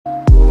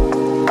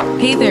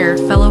Hey there,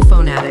 fellow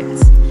phone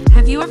addicts.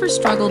 Have you ever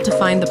struggled to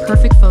find the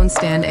perfect phone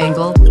stand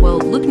angle? Well,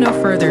 look no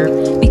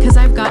further, because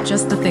I've got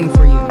just the thing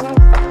for you.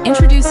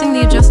 Introducing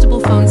the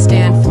adjustable phone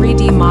stand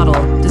 3D model,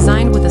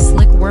 designed with a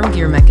slick worm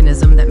gear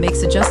mechanism that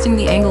makes adjusting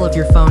the angle of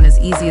your phone as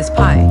easy as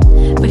pie.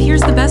 But here's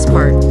the best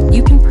part,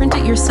 you can print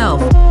it yourself.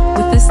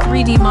 With this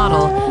 3D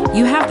model,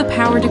 you have the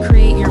power to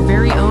create your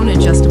very own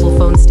adjustable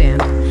phone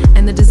stand.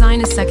 And the design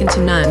is second to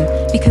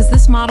none, because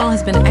this model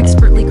has been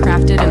expertly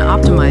crafted and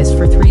optimized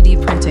for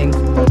 3D printing.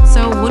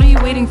 So what are you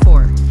waiting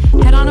for?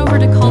 Head on over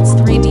to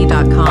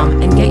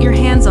cults3d.com and get your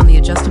hands on the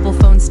adjustable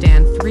phone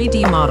stand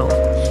 3D model.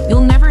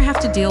 You'll never have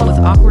to deal with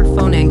awkward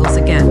phone angles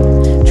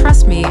again.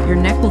 Trust me, your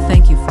neck will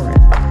thank you for it.